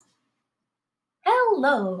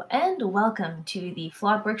Hello and welcome to the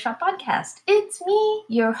Flawed Workshop podcast. It's me,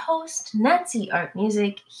 your host, Nancy Art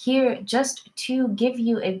Music, here just to give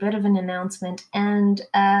you a bit of an announcement and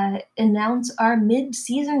announce our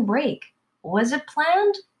mid-season break. Was it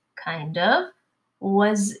planned? Kind of.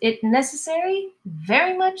 Was it necessary?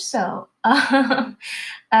 Very much so.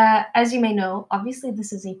 As you may know, obviously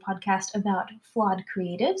this is a podcast about flawed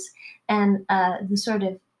creatives and the sort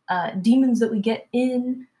of demons that we get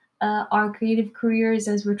in our creative careers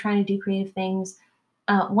as we're trying to do creative things.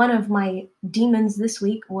 One of my demons this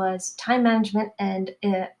week was time management and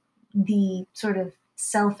the sort of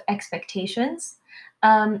self-expectations.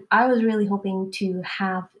 I was really hoping to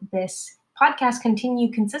have this podcast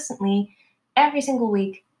continue consistently every single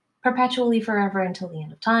week, perpetually forever until the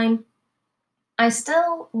end of time. I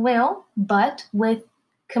still will, but with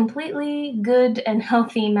completely good and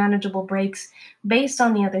healthy manageable breaks based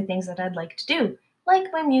on the other things that I'd like to do,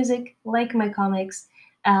 like my music, like my comics,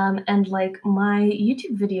 and like my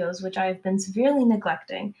YouTube videos, which I've been severely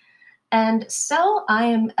neglecting. And so I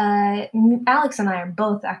am, Alex and I are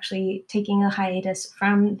both actually taking a hiatus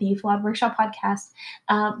from the Flawed Workshop podcast.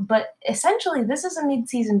 But essentially, this is a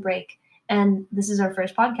mid-season break, and this is our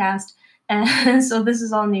first podcast. And so this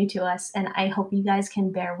is all new to us, and I hope you guys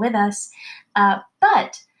can bear with us.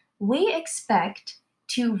 But we expect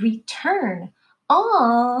to return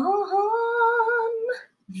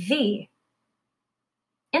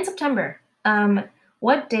in September.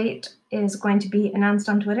 What date is going to be announced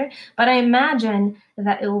on Twitter, but I imagine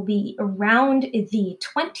that it will be around the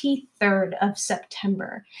 23rd of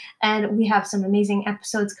September. And we have some amazing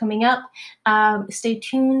episodes coming up. Stay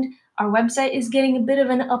tuned. Our website is getting a bit of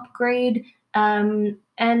an upgrade. And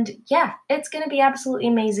yeah, it's going to be absolutely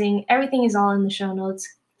amazing. Everything is all in the show notes.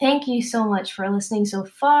 Thank you so much for listening so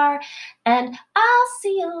far, and I'll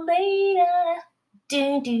see you later.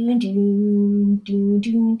 Do do do do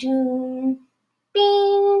do do.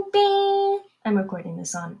 Bing bing. I'm recording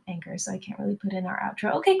this on Anchor, so I can't really put in our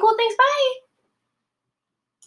outro. Okay, cool. Thanks. Bye.